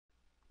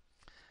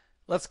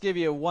Let's give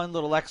you one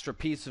little extra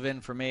piece of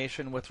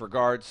information with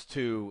regards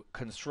to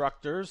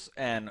constructors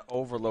and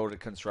overloaded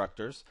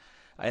constructors.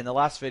 In the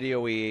last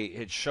video, we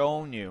had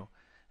shown you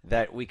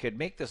that we could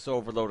make this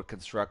overloaded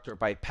constructor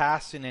by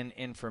passing in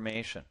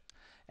information.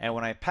 And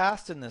when I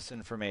passed in this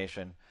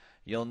information,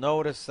 you'll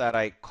notice that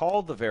I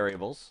called the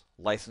variables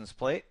license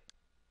plate,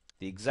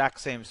 the exact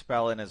same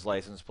spelling as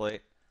license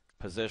plate,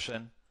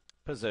 position,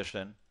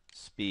 position,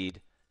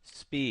 speed,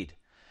 speed.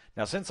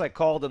 Now, since I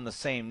called them the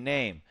same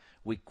name,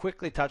 we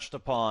quickly touched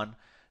upon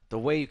the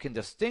way you can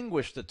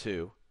distinguish the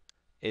two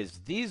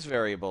is these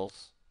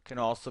variables can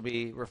also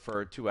be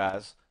referred to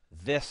as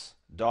this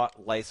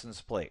dot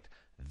license plate.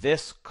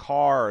 This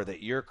car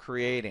that you're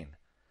creating,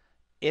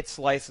 its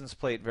license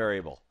plate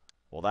variable.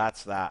 Well,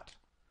 that's that,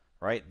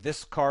 right?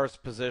 This car's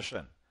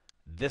position,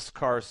 this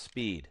car's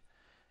speed.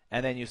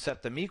 And then you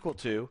set them equal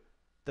to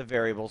the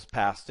variables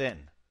passed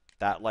in.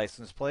 That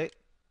license plate,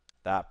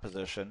 that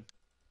position,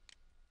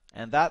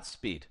 and that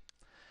speed.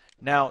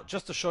 Now,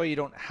 just to show you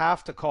don't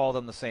have to call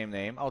them the same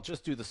name, I'll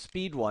just do the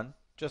speed one,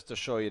 just to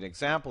show you an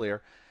example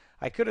here.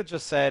 I could have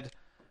just said,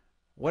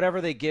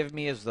 whatever they give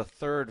me is the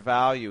third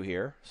value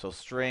here, so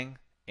string,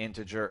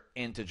 integer,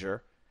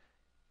 integer.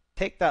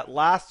 Take that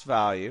last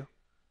value,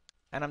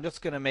 and I'm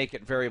just going to make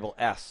it variable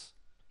s.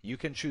 You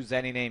can choose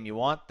any name you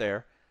want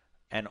there,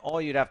 and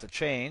all you'd have to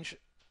change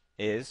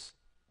is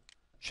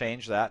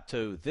change that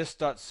to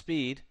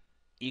this.speed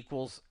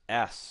equals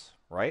s,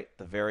 right?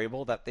 The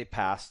variable that they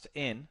passed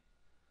in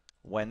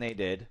when they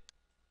did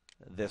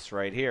this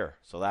right here.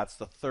 So that's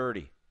the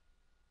 30.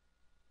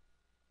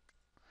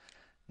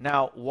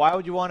 Now, why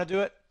would you want to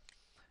do it?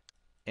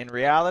 In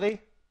reality,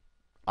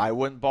 I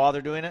wouldn't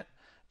bother doing it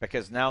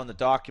because now in the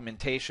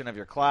documentation of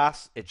your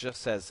class, it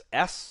just says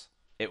S.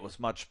 It was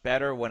much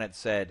better when it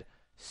said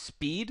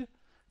speed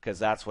because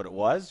that's what it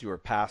was. You were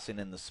passing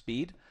in the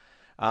speed.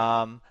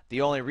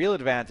 The only real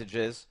advantage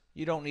is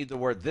you don't need the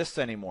word this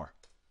anymore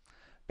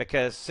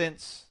because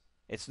since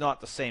it's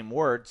not the same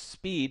word,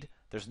 speed,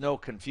 there's no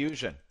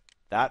confusion.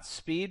 That's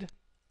speed,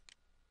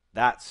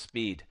 that's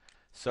speed.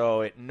 So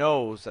it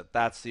knows that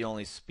that's the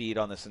only speed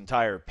on this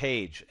entire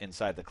page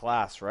inside the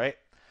class, right?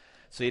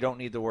 So you don't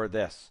need the word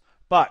this.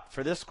 But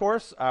for this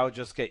course, I would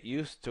just get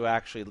used to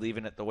actually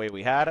leaving it the way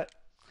we had it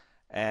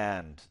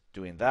and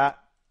doing that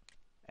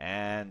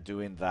and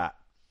doing that.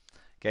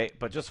 Okay,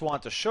 but just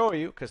want to show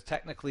you, because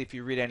technically if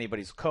you read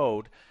anybody's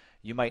code,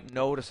 you might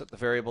notice that the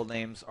variable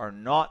names are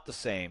not the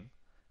same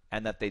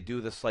and that they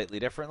do this slightly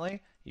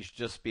differently. You should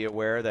just be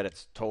aware that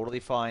it's totally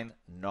fine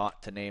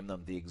not to name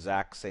them the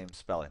exact same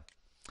spelling.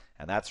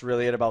 And that's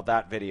really it about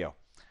that video.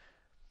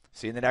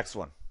 See you in the next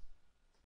one.